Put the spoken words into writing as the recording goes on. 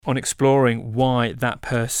On exploring why that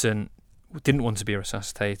person didn't want to be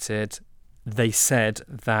resuscitated, they said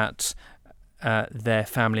that their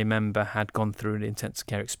family member had gone through an intensive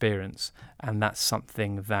care experience, and that's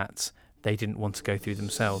something that they didn't want to go through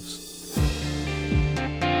themselves.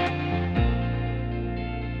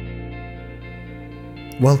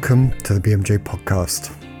 Welcome to the BMJ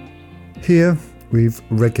podcast. Here, we've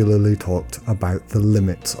regularly talked about the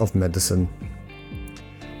limits of medicine,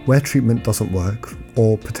 where treatment doesn't work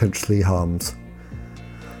or potentially harms.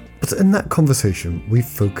 But in that conversation, we've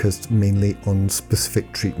focused mainly on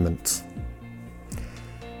specific treatments.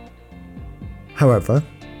 However,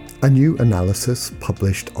 a new analysis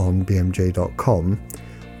published on BMJ.com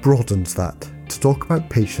broadens that to talk about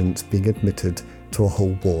patients being admitted to a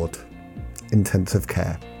whole ward, intensive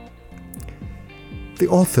care. The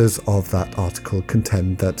authors of that article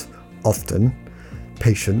contend that often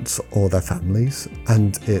patients or their families,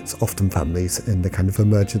 and it's often families in the kind of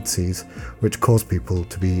emergencies which cause people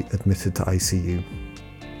to be admitted to ICU,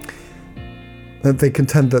 that they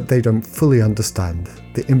contend that they don't fully understand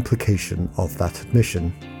the implication of that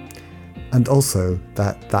admission, and also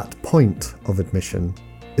that that point of admission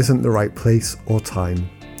isn't the right place or time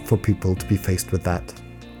for people to be faced with that.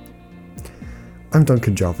 I'm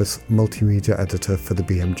Duncan Jarvis, Multimedia Editor for the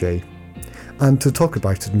BMJ, and to talk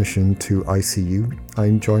about admission to ICU,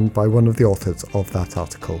 I'm joined by one of the authors of that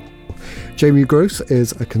article. Jamie Gross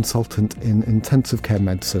is a consultant in intensive care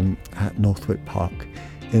medicine at Northwick Park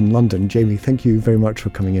in London. Jamie, thank you very much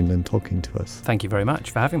for coming in and talking to us. Thank you very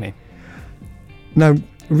much for having me. Now,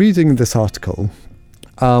 reading this article,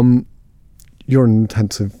 you're an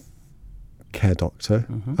intensive care doctor.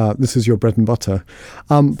 Mm-hmm. This is your bread and butter.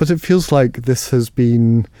 But it feels like this has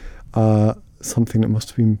been something that must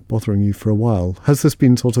have been bothering you for a while. Has this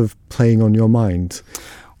been sort of playing on your mind?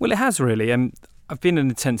 Well, it has really. I've been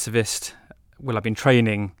an intensivist. Well, I've been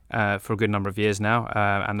training for a good number of years now,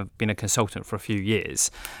 and I've been a consultant for a few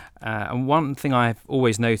years. And one thing I've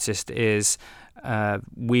always noticed is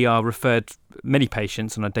we are referred many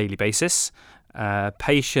patients on a daily basis.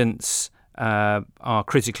 Patients are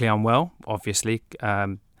critically unwell, obviously,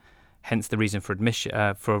 hence the reason for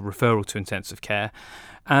admission, for referral to intensive care.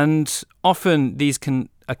 And often these can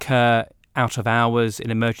occur out of hours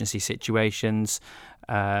in emergency situations,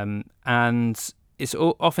 and it's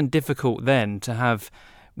often difficult then to have,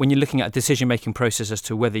 when you're looking at a decision-making process as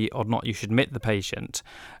to whether or not you should admit the patient,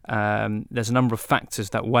 there's a number of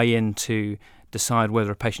factors that weigh in to decide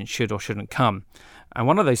whether a patient should or shouldn't come. And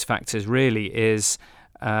one of those factors really is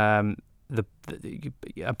a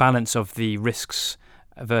balance of the risks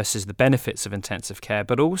versus the benefits of intensive care,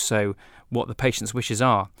 but also what the patient's wishes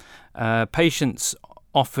are. Patients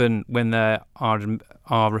often, when they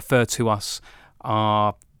are referred to us,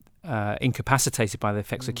 are incapacitated by the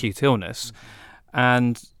effects of acute illness,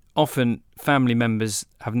 and often family members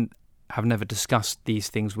have never discussed these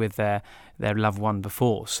things with their loved one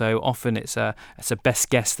before. So often it's a best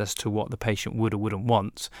guess as to what the patient would or wouldn't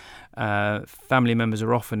want. Family members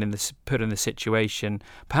are often put in the situation,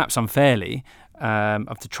 perhaps unfairly,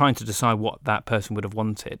 of trying to decide what that person would have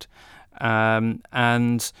wanted.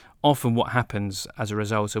 And often what happens as a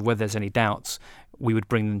result of whether there's any doubts, we would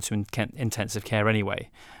bring them to intensive care anyway.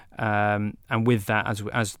 And with that,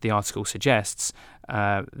 as the article suggests,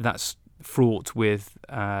 that's fraught with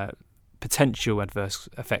potential adverse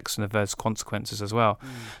effects and adverse consequences as well.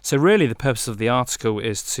 So really the purpose of the article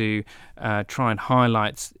is to try and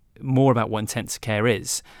highlight more about what intensive care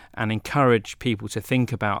is and encourage people to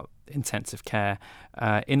think about intensive care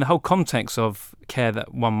in the whole context of care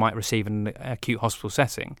that one might receive in an acute hospital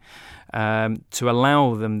setting, to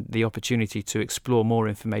allow them the opportunity to explore more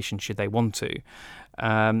information should they want to,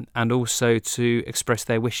 and also to express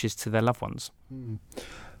their wishes to their loved ones.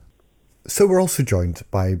 So we're also joined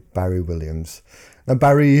by Barry Williams. Now,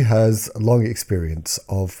 Barry has a long experience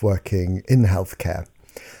of working in healthcare,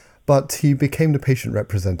 but he became the patient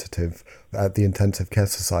representative at the Intensive Care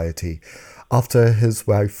Society after his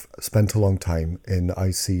wife spent a long time in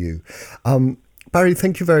ICU. Barry,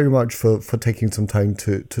 thank you very much for taking some time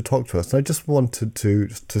to talk to us. And I just wanted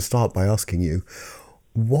to start by asking you,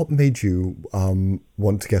 what made you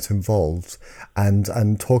want to get involved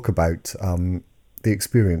and talk about the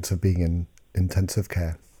experience of being in intensive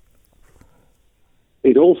care?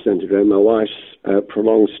 It all centred around my wife's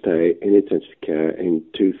prolonged stay in intensive care in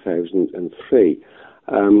 2003.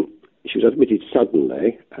 She was admitted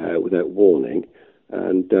suddenly, without warning,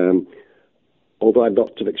 and although I'd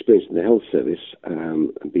lots of experience in the health service,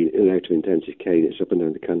 and been in and out of intensive care units up and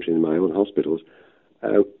down the country in my own hospitals,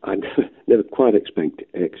 I never quite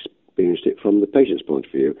experienced it from the patient's point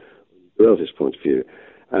of view, the relative's point of view.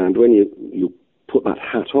 And when you put that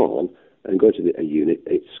hat on and go into a unit,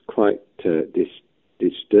 it's quite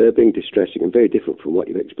disturbing, distressing, and very different from what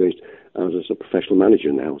you've experienced as a professional manager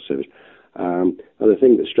in the health service. And the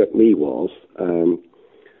thing that struck me was,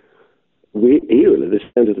 eerily, the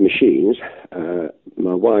sound of the machines,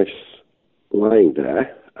 my wife's lying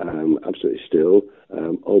there, absolutely still,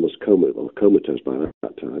 almost comatose by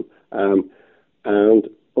that time, and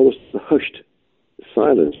almost the hushed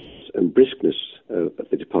silence and briskness of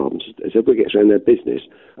the department as everybody gets around their business.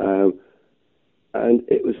 And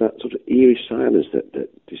it was that sort of eerie silence that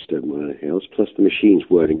disturbed more than anything else, plus the machines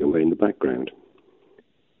whirring away in the background.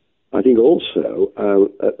 I think also,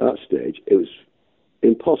 at that stage, it was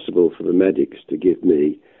impossible for the medics to give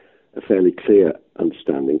me a fairly clear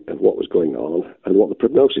understanding of what was going on and what the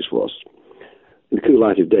prognosis was. In the cool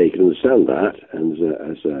light of day, you can understand that, and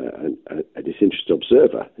as a disinterested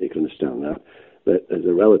observer, you can understand that. But as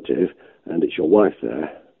a relative, and it's your wife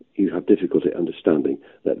there, you have difficulty understanding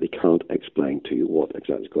that they can't explain to you what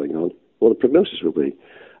exactly is going on, what the prognosis will be.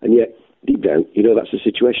 And yet, deep down, you know that's the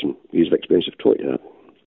situation. Years of experience have taught you that.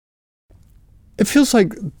 It feels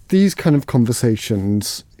like these kind of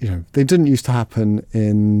conversations, they didn't used to happen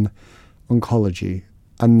in oncology.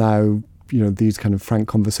 And now, these kind of frank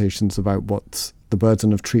conversations about what the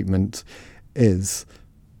burden of treatment is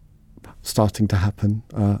starting to happen,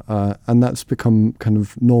 and that's become kind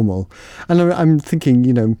of normal. And I'm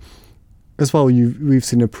thinking, as well, we've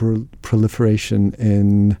seen a proliferation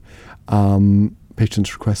in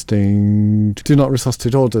patients requesting do not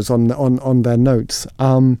resuscitate orders on their notes,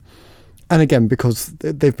 and again because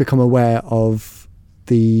they've become aware of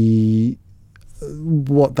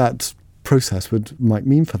what that process might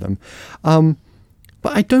mean for them.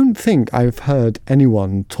 But I don't think I've heard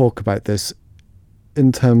anyone talk about this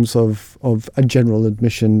in terms of a general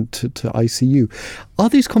admission to ICU. Are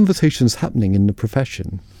these conversations happening in the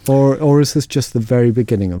profession, or is this just the very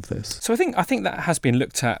beginning of this? So I think that has been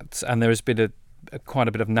looked at, and there has been quite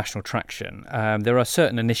a bit of national traction. There are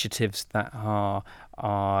certain initiatives that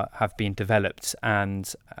have been developed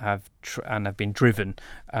and have been driven.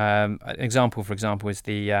 An example, for example, is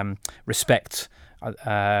the Respect,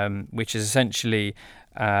 which is essentially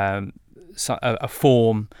a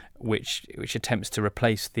form which attempts to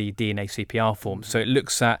replace the DNA CPR form. So it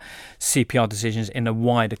looks at CPR decisions in a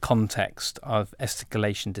wider context of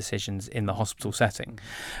escalation decisions in the hospital setting.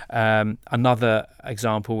 Another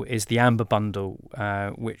example is the Amber Bundle,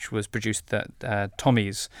 which was produced at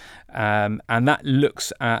Tommy's, and that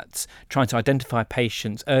looks at trying to identify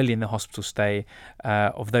patients early in the hospital stay,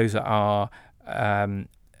 of those that are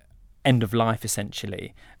end of life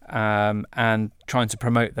essentially, and trying to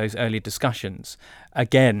promote those early discussions,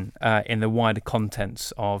 again in the wider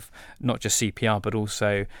contents of not just CPR but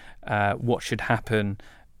also what should happen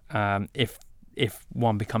if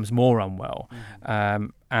one becomes more unwell.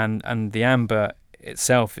 And the Amber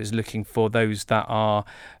itself is looking for those that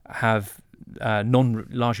have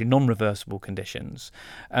largely non-reversible conditions,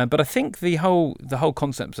 but I think the whole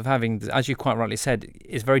concept of having, as you quite rightly said,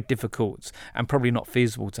 is very difficult and probably not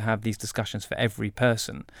feasible to have these discussions for every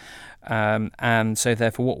person, and so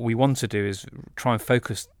therefore what we want to do is try and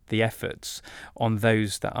focus the efforts on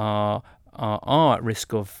those that are at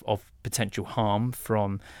risk of potential harm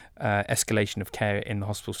from escalation of care in the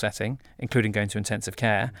hospital setting, including going to intensive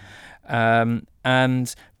care,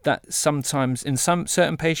 and that sometimes in some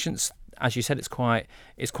certain patients, as you said, it's quite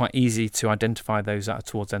easy to identify those that are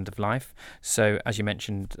towards end of life. So, as you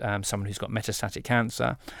mentioned, someone who's got metastatic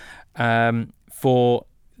cancer. For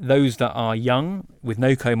those that are young with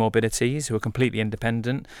no comorbidities, who are completely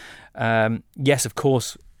independent, yes, of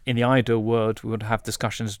course, in the ideal world, we would have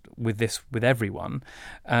discussions with everyone,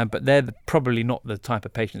 but they're probably not the type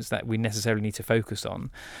of patients that we necessarily need to focus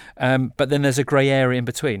on. But then there's a grey area in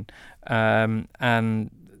between,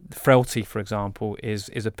 and frailty, for example, is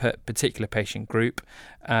a particular patient group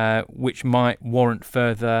which might warrant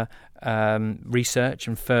further research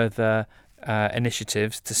and further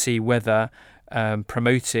initiatives to see whether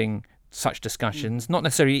promoting such discussions, not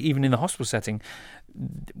necessarily even in the hospital setting,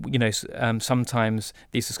 sometimes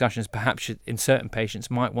these discussions perhaps in certain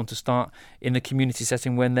patients might want to start in the community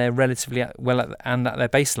setting when they're relatively well and at their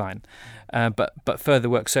baseline, but further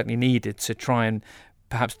work certainly needed to try and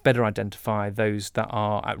perhaps better identify those that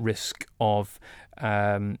are at risk of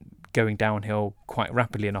going downhill quite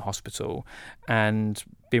rapidly in a hospital and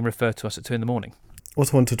being referred to us at 2 a.m.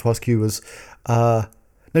 What I wanted to ask you was,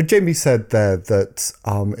 now Jamie said there that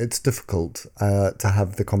it's difficult to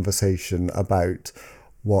have the conversation about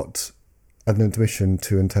what an admission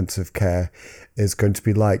to intensive care is going to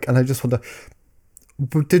be like. And I just wonder,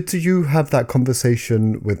 did you have that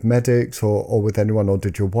conversation with medics or with anyone, or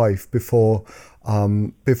did your wife before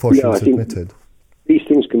before she was admitted? These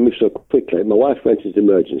things can move so quickly. My wife went into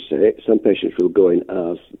emergency. Some patients will go in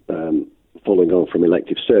as following on from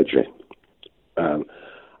elective surgery.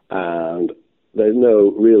 And there's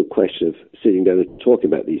no real question of sitting down and talking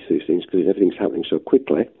about these things because everything's happening so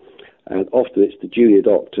quickly. And often it's the junior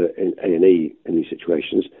doctor in A&E in these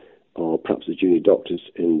situations, or perhaps the junior doctors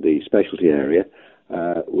in the specialty area,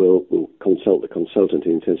 will consult the consultant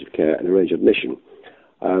in intensive care and arrange admission.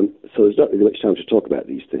 So there's not really much time to talk about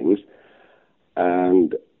these things.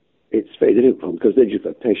 And it's very difficult because they just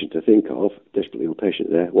have a patient to think of, desperately ill patient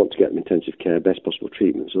there, want to get them intensive care, best possible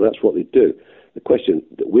treatment. So that's what they do. The question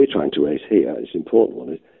that we're trying to raise here, is an important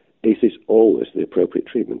one, is this always the appropriate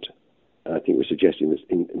treatment? And I think we're suggesting that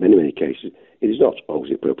in many, many cases, it is not always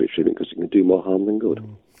the appropriate treatment because it can do more harm than good.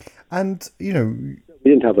 And, we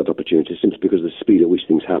didn't have that opportunity simply because of the speed at which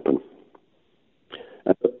things happen.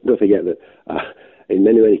 Don't forget that in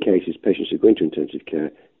many, many cases, patients who go into intensive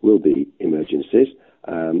care will be emergencies.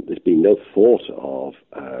 There's been no thought of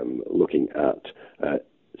looking at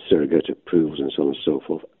surrogate approvals and so on and so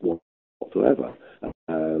forth whatsoever.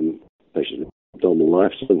 Patients with normal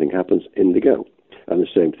life, something happens, in they go. And the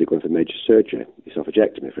same if they're going for major surgery,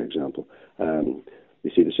 esophagectomy, for example. They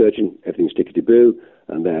see the surgeon, everything's tickety-boo,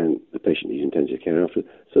 and then the patient needs intensive care after.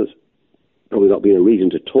 So there's probably not been a reason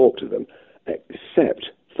to talk to them, except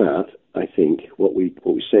that I think what we're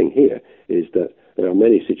saying here is that there are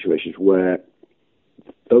many situations where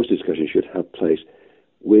those discussions should have place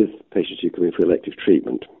with patients who come in for elective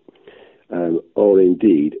treatment, or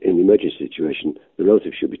indeed, in the emergency situation, the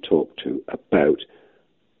relative should be talked to about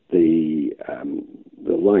the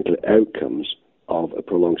likely outcomes of a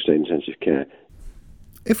prolonged stay in intensive care.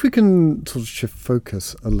 If we can sort of shift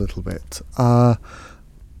focus a little bit, I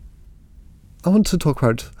want to talk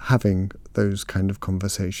about having those kind of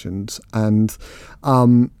conversations and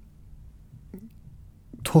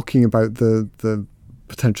talking about the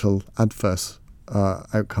potential adverse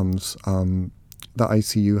outcomes that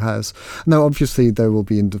ICU has. Now, obviously, there will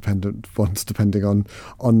be independent ones depending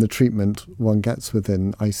on the treatment one gets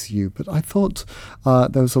within ICU. But I thought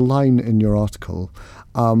there was a line in your article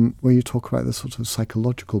where you talk about the sort of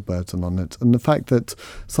psychological burden on it and the fact that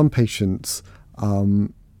some patients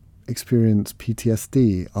experience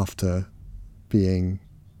PTSD after being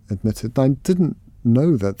admitted. I didn't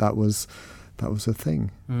know that was a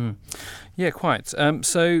thing. Yeah, quite.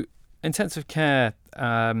 So intensive care,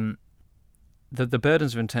 the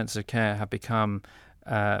burdens of intensive care have become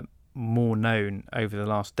more known over the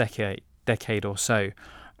last decade or so.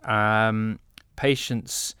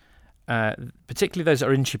 Patients, particularly those that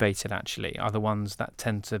are intubated, actually, are the ones that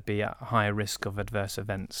tend to be at higher risk of adverse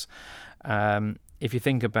events. If you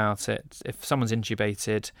think about it, if someone's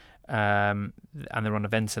intubated and they're on a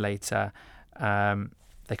ventilator,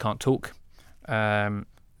 they can't talk.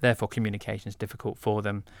 Therefore, communication is difficult for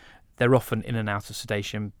them. They're often in and out of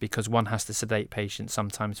sedation because one has to sedate patients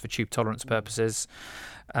sometimes for tube tolerance purposes.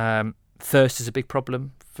 Thirst is a big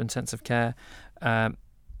problem for intensive care.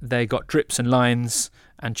 They got drips and lines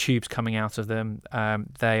and tubes coming out of them.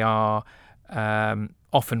 They are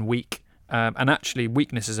often weak. And actually,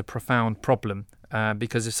 weakness is a profound problem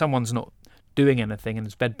because if someone's not doing anything and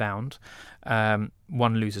is bedbound,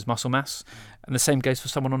 one loses muscle mass. And the same goes for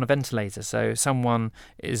someone on a ventilator. So if someone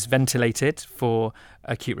is ventilated for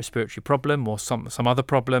acute respiratory problem or some other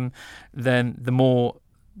problem, then the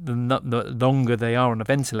longer they are on a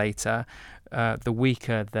ventilator, the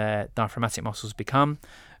weaker their diaphragmatic muscles become,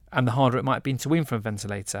 and the harder it might be to wean from a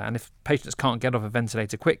ventilator. And if patients can't get off a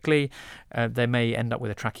ventilator quickly, they may end up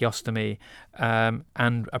with a tracheostomy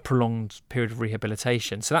and a prolonged period of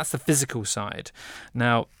rehabilitation. So that's the physical side.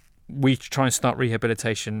 Now, we try and start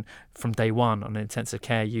rehabilitation from day one on intensive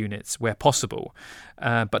care units where possible.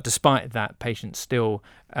 But despite that, patients still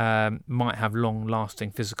might have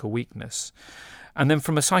long-lasting physical weakness. And then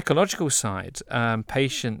from a psychological side,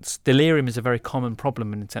 delirium is a very common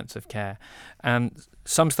problem in intensive care. And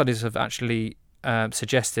some studies have actually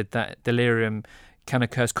suggested that delirium can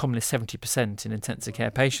occur as commonly as 70% in intensive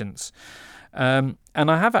care patients. And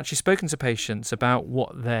I have actually spoken to patients about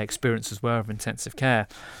what their experiences were of intensive care.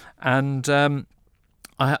 And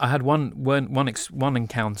I had one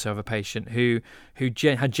encounter of a patient who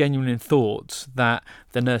had genuine thoughts that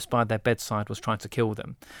the nurse by their bedside was trying to kill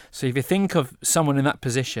them. So if you think of someone in that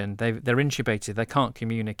position, they're intubated, they can't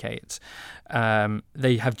communicate.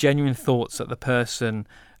 They have genuine thoughts that the person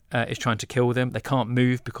is trying to kill them. They can't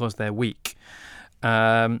move because they're weak.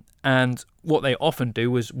 And what they often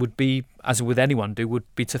do would be, as with anyone do, would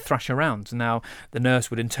be to thrash around. Now, the nurse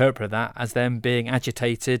would interpret that as them being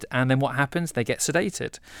agitated, and then what happens? They get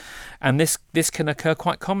sedated. And this can occur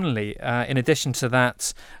quite commonly. In addition to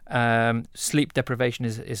that, sleep deprivation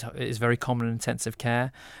is very common in intensive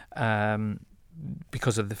care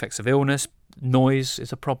because of the effects of illness. Noise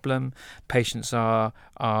is a problem. Patients are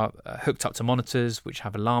hooked up to monitors which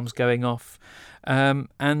have alarms going off.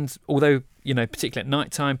 And although, particularly at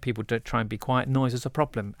night time, people don't try and be quiet, noise is a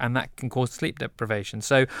problem, and that can cause sleep deprivation.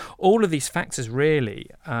 So all of these factors really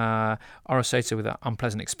are associated with an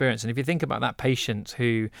unpleasant experience. And if you think about that patient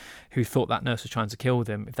who thought that nurse was trying to kill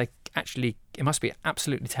them, it must be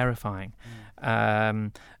absolutely terrifying.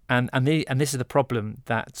 And this is the problem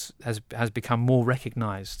that has become more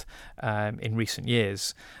recognised in recent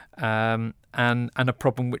years, and a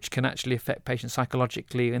problem which can actually affect patients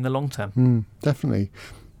psychologically in the long term. Definitely.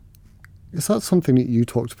 Is that something that you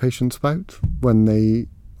talk to patients about when they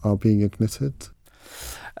are being admitted?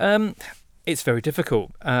 It's very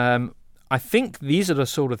difficult. I think these are the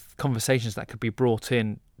sort of conversations that could be brought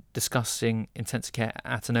in discussing intensive care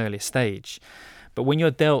at an earlier stage. But when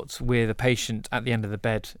you're dealt with a patient at the end of the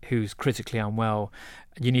bed who's critically unwell,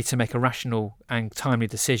 you need to make a rational and timely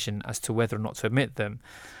decision as to whether or not to admit them.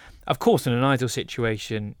 Of course, in an ideal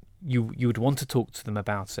situation, you would want to talk to them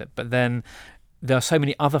about it, but then there are so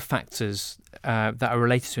many other factors that are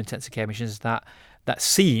related to intensive care admissions that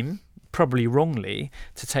seem, probably wrongly,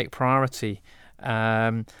 to take priority.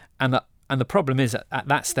 And the problem is at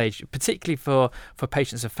that stage, particularly for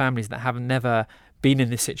patients and families that have never been in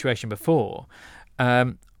this situation before,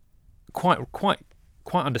 quite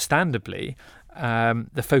understandably,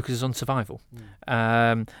 the focus is on survival.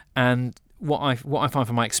 And what I find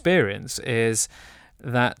from my experience is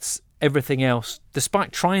that everything else,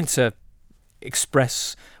 despite trying to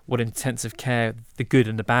express what intensive care, the good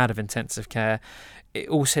and the bad of intensive care, it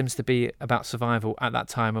all seems to be about survival at that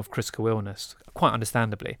time of critical illness, quite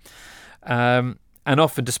understandably. And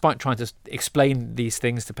often, despite trying to explain these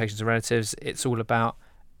things to patients and relatives, it's all about,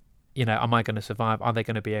 am I going to survive? Are they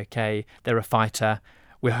going to be okay? They're a fighter.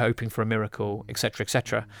 We're hoping for a miracle, etc.,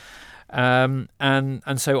 etc. And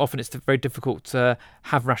so often it's very difficult to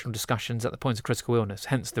have rational discussions at the point of critical illness.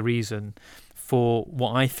 Hence the reason for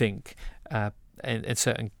what I think in a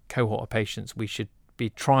certain cohort of patients we should be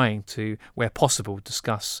trying to, where possible,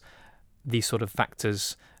 discuss these sort of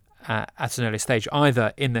factors at an early stage,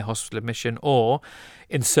 either in their hospital admission or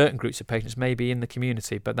in certain groups of patients, maybe in the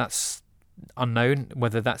community. But that's unknown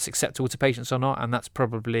whether that's acceptable to patients or not, and that's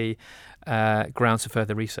probably grounds for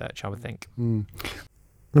further research, I would think. And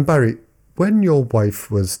Barry, when your wife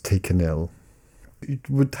was taken ill,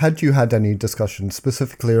 had you had any discussions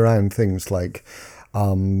specifically around things like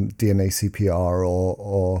DNA CPR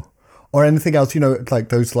or anything else, like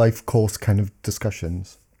those life course kind of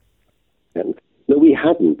discussions? No, we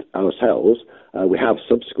hadn't ourselves. We have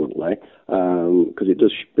subsequently, because it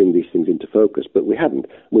does bring these things into focus, but we hadn't.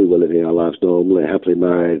 We were living our lives normally, happily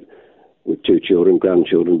married, with 2 children,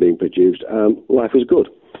 grandchildren being produced. Life was good.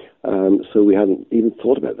 So we hadn't even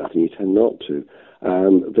thought about that, and you tend not to.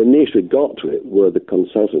 The nearest we got to it were the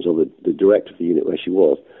consultants, or the director of the unit where she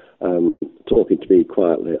was, talking to me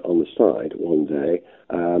quietly on the side one day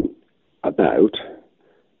about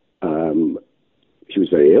she was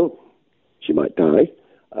very ill, she might die,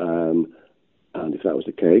 and if that was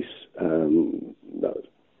the case, that would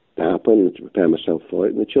happen, and to prepare myself for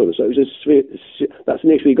it and the children. So it was that's the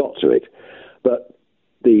nearest we got to it. But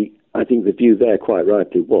I think the view there, quite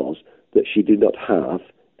rightly, was that she did not have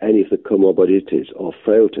any of the comorbidities or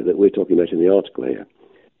frailty that we're talking about in the article here.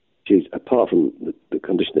 She's, apart from the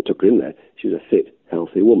condition that took her in there, she was a fit,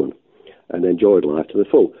 healthy woman and enjoyed life to the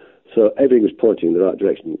full. So everything was pointing in the right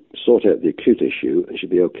direction. Sort out the acute issue and she'd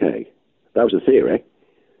be okay. That was the theory.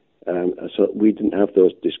 So we didn't have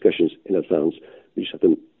those discussions in advance. We just had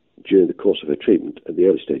them during the course of her treatment at the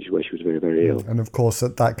early stages where she was very, very ill. And of course,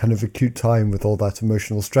 at that kind of acute time with all that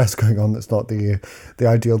emotional stress going on, that's not the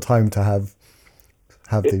ideal time to have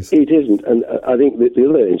these. It isn't. And I think the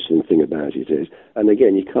other interesting thing about it is, and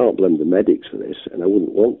again, you can't blame the medics for this, and I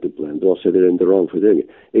wouldn't want to blame them or say they're in the wrong for doing it.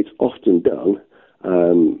 It's often done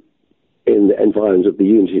in the environs of the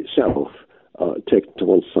unit itself, taken to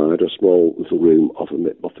one side, or a small little room off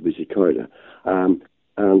the busy corridor.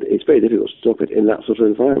 And it's very difficult to stop it in that sort of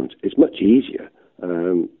environment. It's much easier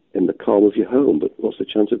in the calm of your home, but what's the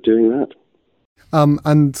chance of doing that?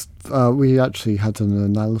 And we actually had an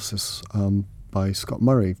analysis by Scott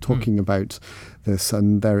Murray, talking about this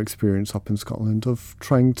and their experience up in Scotland of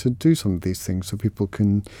trying to do some of these things. So people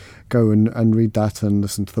can go and read that and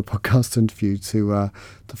listen to the podcast interview to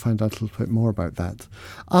find out a little bit more about that.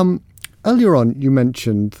 Earlier on, you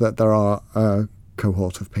mentioned that there are a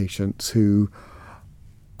cohort of patients who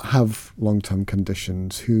have long-term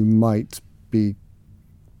conditions who might be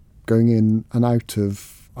going in and out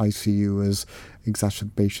of ICU as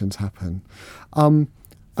exacerbations happen.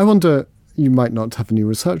 I wonder, you might not have any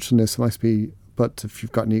research on this, but if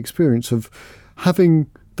you've got any experience of having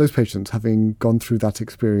those patients having gone through that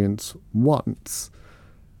experience once,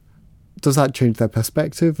 does that change their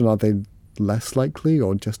perspective, and are they less likely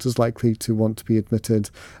or just as likely to want to be admitted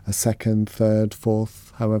a second, third,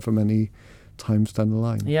 fourth, however many times down the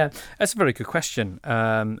line? Yeah, that's a very good question,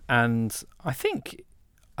 and I think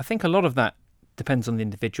a lot of that depends on the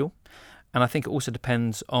individual, and I think it also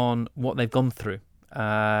depends on what they've gone through,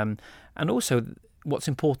 and also what's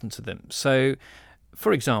important to them. So,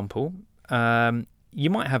 for example, you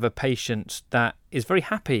might have a patient that is very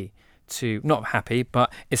happy not happy,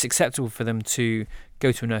 but it's acceptable for them to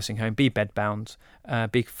go to a nursing home, be bedbound,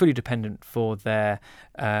 be fully dependent for their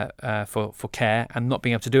for care, and not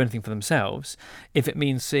being able to do anything for themselves, if it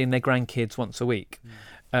means seeing their grandkids once a week.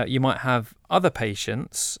 You might have other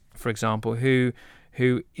patients, for example, who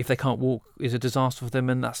if they can't walk is a disaster for them,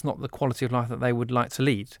 and that's not the quality of life that they would like to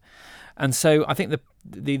lead. And so I think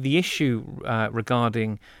the issue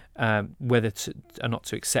regarding whether or not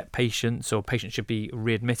to accept patients or patients should be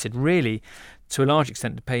readmitted really, to a large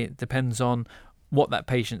extent, depends on what that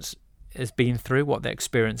patient has been through, what their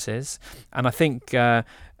experience is. And I think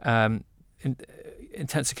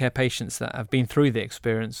intensive care patients that have been through the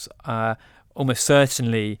experience almost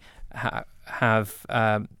certainly have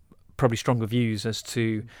probably stronger views as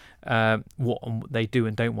to what they do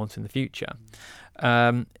and don't want in the future.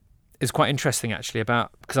 It's quite interesting actually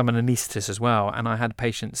because I'm an anaesthetist as well, and I had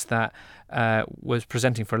patients that was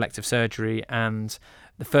presenting for elective surgery, and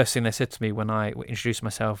the first thing they said to me when I introduced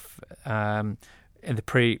myself in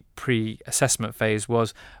the pre-assessment phase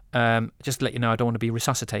was, just to let you know, I don't want to be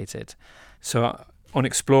resuscitated. So on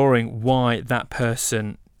exploring why that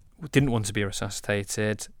person didn't want to be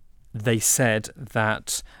resuscitated, they said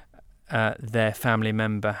that their family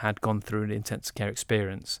member had gone through an intensive care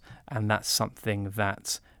experience, and that's something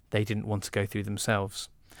that they didn't want to go through themselves.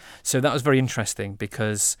 So that was very interesting,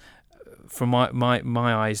 because from my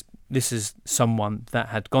eyes, this is someone that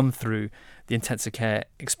had gone through the intensive care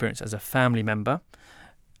experience as a family member,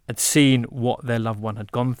 had seen what their loved one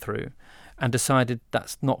had gone through, and decided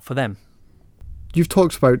that's not for them. You've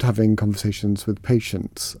talked about having conversations with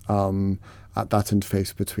patients at that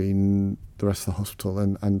interface between the rest of the hospital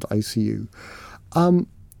and ICU.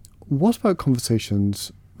 What about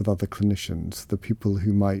conversations with other clinicians, the people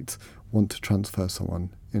who might want to transfer someone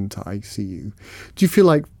into ICU? Do you feel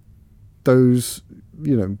like those,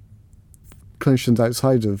 clinicians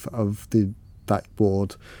outside of that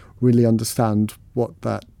ward really understand what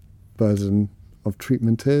that burden of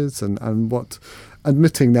treatment is and what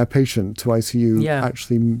admitting their patient to ICU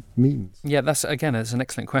actually means? Yeah, that's an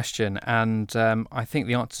excellent question. And I think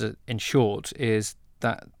the answer in short is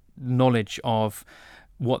that knowledge of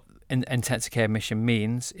what intensive care admission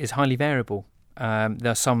means is highly variable. There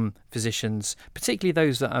are some physicians, particularly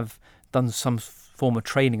those that have done some form of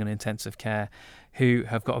training on intensive care, who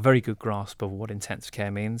have got a very good grasp of what intensive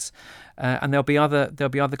care means, and there'll be other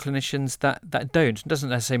clinicians that don't. It doesn't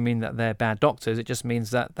necessarily mean that they're bad doctors. It just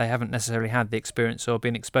means that they haven't necessarily had the experience or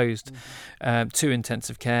been exposed to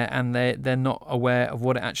intensive care, and they're not aware of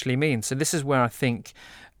what it actually means. So this is where I think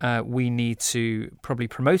we need to probably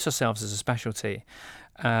promote ourselves as a specialty,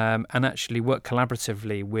 and actually work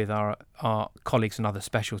collaboratively with our colleagues in other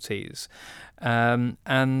specialties, and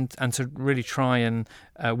to really try and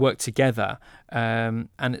work together. And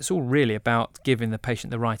it's all really about giving the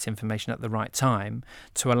patient the right information at the right time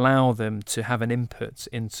to allow them to have an input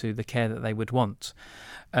into the care that they would want.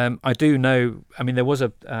 I do know, there was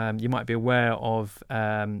you might be aware of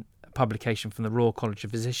publication from the Royal College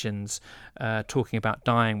of Physicians talking about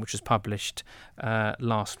dying, which was published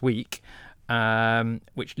last week,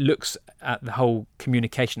 which looks at the whole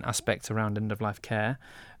communication aspect around end-of-life care,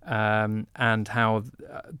 and how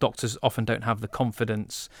doctors often don't have the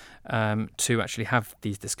confidence to actually have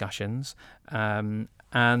these discussions. And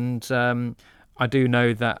I do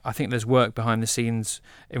know that I think there's work behind the scenes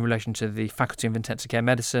in relation to the Faculty of Intensive Care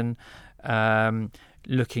Medicine,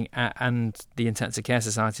 looking at, and the Intensive Care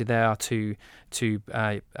Society. There are two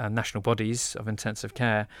national bodies of intensive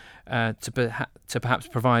care to perhaps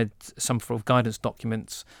provide some sort of guidance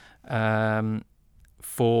documents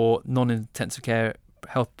for non-intensive care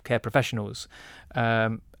healthcare professionals.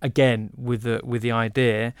 Again, with the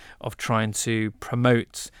idea of trying to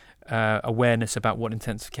promote awareness about what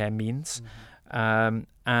intensive care means,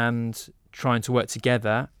 and trying to work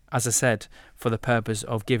together, as I said, for the purpose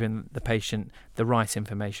of giving the patient the right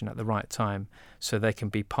information at the right time, so they can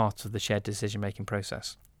be part of the shared decision-making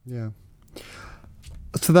process. Yeah.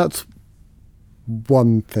 So that's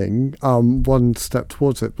one thing, one step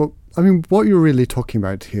towards it. But I mean, what you're really talking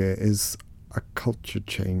about here is a culture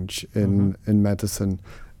change in medicine.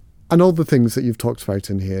 And all the things that you've talked about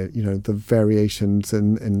in here, the variations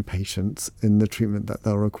in patients, in the treatment that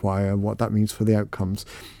they'll require, what that means for the outcomes.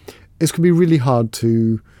 It's going to be really hard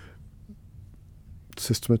to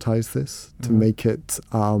systematize this, to make it,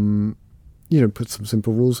 put some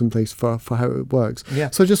simple rules in place for how it works. Yeah.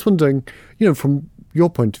 So just wondering, from your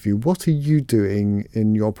point of view, what are you doing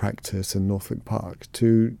in your practice in Northwick Park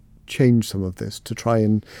to change some of this, to try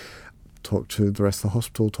and talk to the rest of the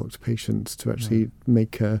hospital, talk to patients, to actually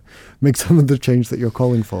make some of the change that you're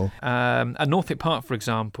calling for? At Northwick Park, for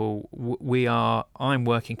example, I'm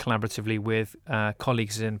working collaboratively with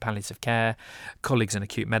colleagues in palliative care, colleagues in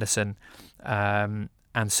acute medicine, and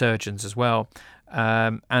surgeons as well,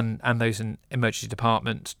 and those in emergency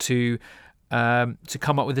department to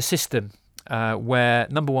come up with a system where,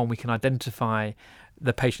 number one, we can identify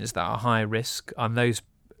the patients that are high risk and those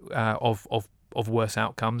of worse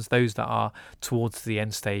outcomes, those that are towards the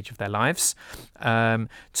end stage of their lives,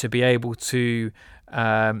 to be able to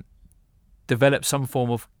develop some form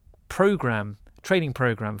of training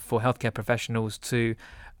program for healthcare professionals to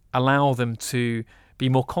allow them to be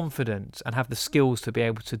more confident and have the skills to be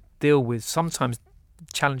able to deal with sometimes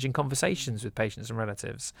challenging conversations with patients and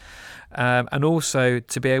relatives, and also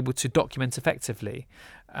to be able to document effectively.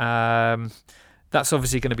 That's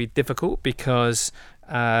obviously going to be difficult because,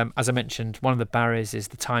 as I mentioned, one of the barriers is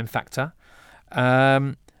the time factor.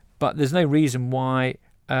 But there's no reason why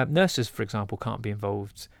nurses, for example, can't be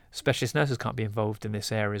involved. Specialist nurses can't be involved in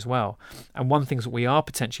this area as well. And one thing that we are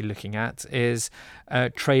potentially looking at is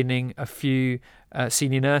training a few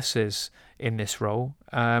senior nurses in this role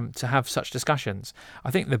to have such discussions.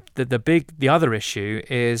 I think the other issue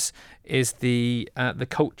is the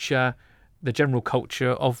culture, the general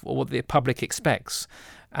culture of what the public expects.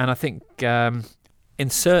 And I think in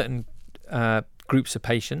certain groups of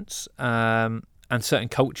patients and certain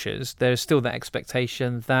cultures, there's still that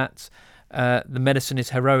expectation that the medicine is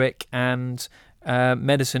heroic and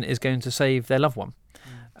medicine is going to save their loved one.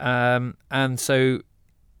 And so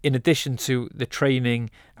in addition to the training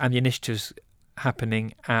and the initiatives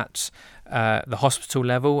happening at the hospital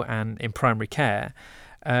level and in primary care,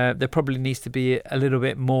 there probably needs to be a little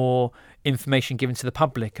bit more information given to the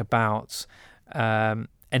public about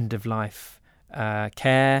end-of-life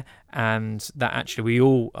care, and that actually we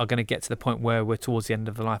all are going to get to the point where we're towards the end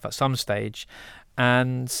of the life at some stage,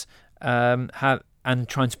 and trying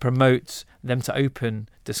to promote them to open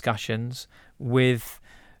discussions with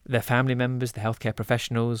their family members, the healthcare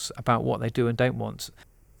professionals, about what they do and don't want.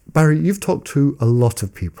 Barry, you've talked to a lot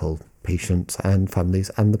of people, patients and families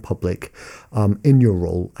and the public, in your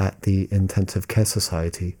role at the Intensive Care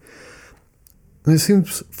Society. And it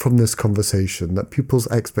seems from this conversation that people's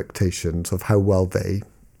expectations of how well they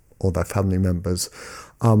or their family members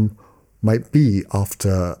might be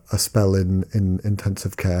after a spell in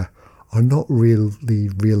intensive care are not really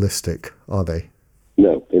realistic, are they?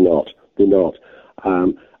 No, they're not. They're not.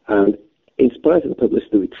 And in spite of the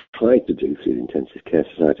publicity we tried to do through the Intensive Care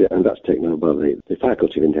Society, and that's taken over by the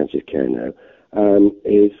Faculty of Intensive Care now,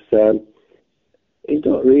 is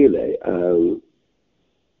not really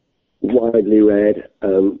widely read.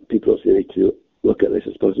 People also need to look at this,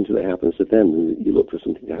 I suppose, until it happens to them. And you look for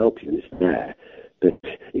something to help you, and it's there. But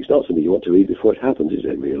it's not something you want to read before it happens, is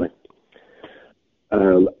it, really?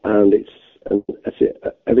 And that's it.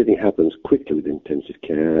 Everything happens quickly with intensive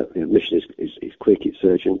care. The admission is quick, it's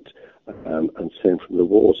urgent, and same from the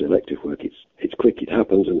wards, elective work. It's quick, it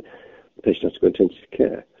happens, and the patient has to go intensive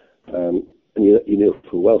care. And you know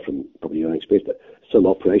full well from probably your own experience that some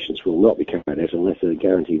operations will not be carried out unless they're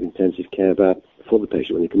guaranteed intensive care for the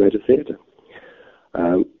patient when they come out of theatre.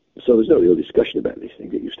 So there's no real discussion about this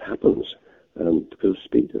thing. It just happens because of the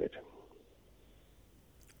speed of it.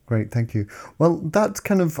 Great, thank you. Well, that's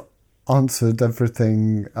kind of answered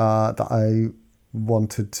everything that I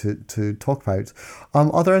wanted to talk about.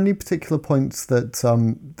 Are there any particular points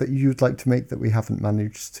that you'd like to make that we haven't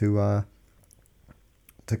managed to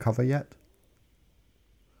cover yet?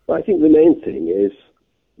 Well, I think the main thing is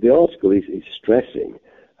the article is stressing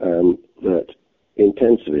that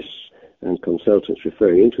intensivists and consultants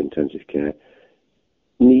referring into intensive care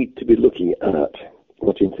need to be looking at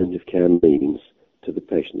what intensive care means to of the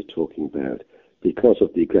patient they're talking about because of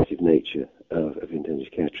the aggressive nature of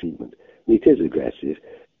intensive care treatment. And it is aggressive,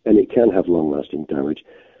 and it can have long-lasting damage.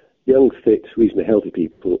 Young, fit, reasonably healthy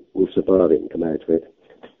people will survive it and come out of it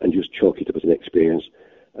and just chalk it up as an experience.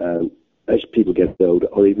 As people get older,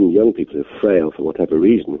 or even young people who are frail for whatever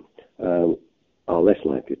reason, are less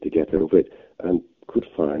likely to get over it and could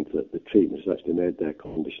find that the treatment has actually made their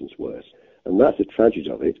conditions worse. And that's the tragedy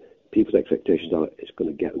of it. People's expectations are it's going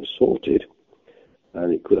to get them sorted,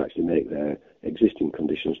 and it could actually make their existing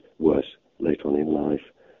conditions worse later on in life.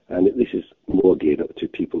 And this is more geared up to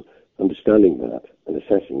people understanding that and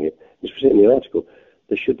assessing it. As we said in the article,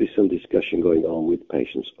 there should be some discussion going on with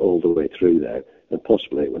patients all the way through there, and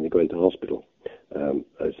possibly when they go into hospital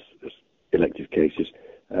as elective cases.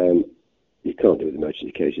 You can't do it with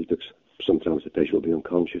emergency cases because sometimes the patient will be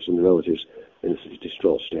unconscious and the relatives in a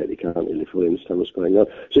distraught state, they can't really fully understand what's going on.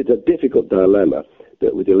 So it's a difficult dilemma,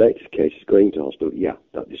 but with elective cases going to hospital,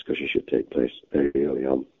 that discussion should take place very early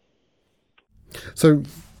on. So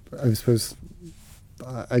I suppose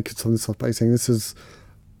I could sum this up by saying this is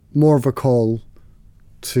more of a call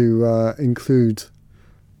to include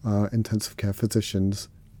intensive care physicians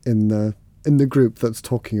in the group that's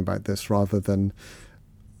talking about this, rather than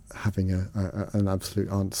having an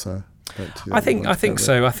absolute answer. I think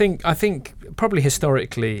so. I think probably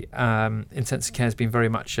historically, intensive care has been very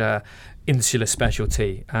much insular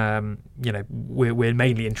specialty. We're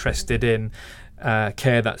mainly interested in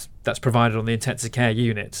care that's provided on the intensive care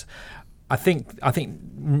unit. I think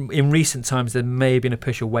in recent times there may have been a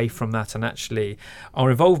push away from that, and actually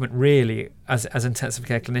our involvement really as intensive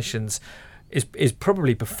care clinicians is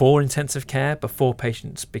probably before intensive care, before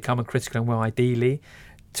patients become critical and well, ideally,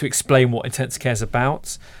 to explain what intensive care is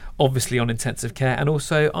about, obviously on intensive care, and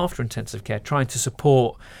also after intensive care, trying to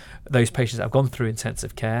support those patients that have gone through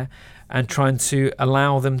intensive care and trying to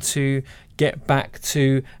allow them to get back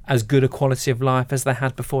to as good a quality of life as they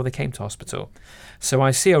had before they came to hospital. So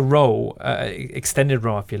I see a role, extended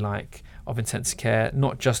role if you like, of intensive care,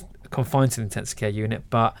 not just confined to the intensive care unit,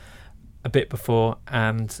 but a bit before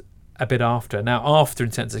and a bit after. Now, after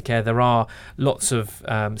intensive care, there are lots of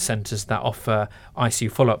centres that offer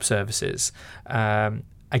ICU follow-up services.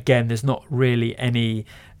 Again, there's not really any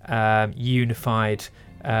unified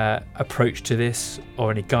approach to this or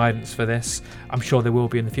any guidance for this. I'm sure there will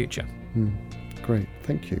be in the future. Great,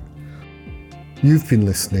 thank you. You've been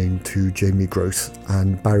listening to Jamie Gross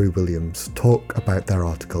and Barry Williams talk about their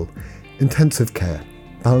article, Intensive Care,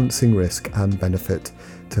 Balancing Risk and Benefit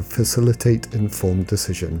to Facilitate Informed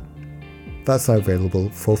Decision. That's now available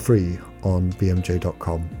for free on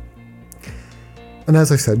bmj.com. And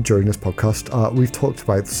as I said during this podcast, we've talked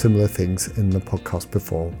about similar things in the podcast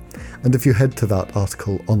before. And if you head to that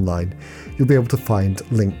article online, you'll be able to find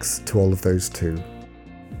links to all of those too.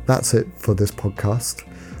 That's it for this podcast.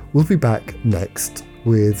 We'll be back next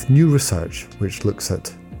with new research which looks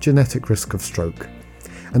at genetic risk of stroke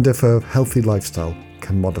and if a healthy lifestyle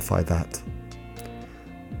can modify that.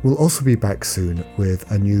 We'll also be back soon with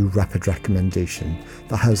a new rapid recommendation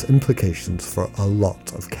that has implications for a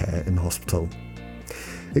lot of care in hospital.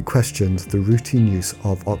 It questions the routine use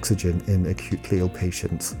of oxygen in acutely ill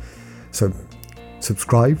patients. So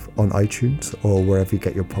subscribe on iTunes or wherever you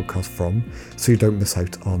get your podcast from so you don't miss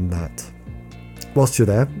out on that. Whilst you're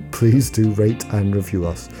there, please do rate and review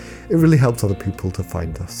us. It really helps other people to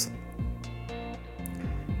find us.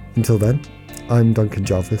 Until then, I'm Duncan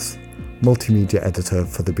Jarvis, Multimedia Editor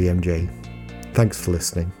for the BMJ. Thanks for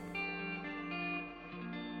listening.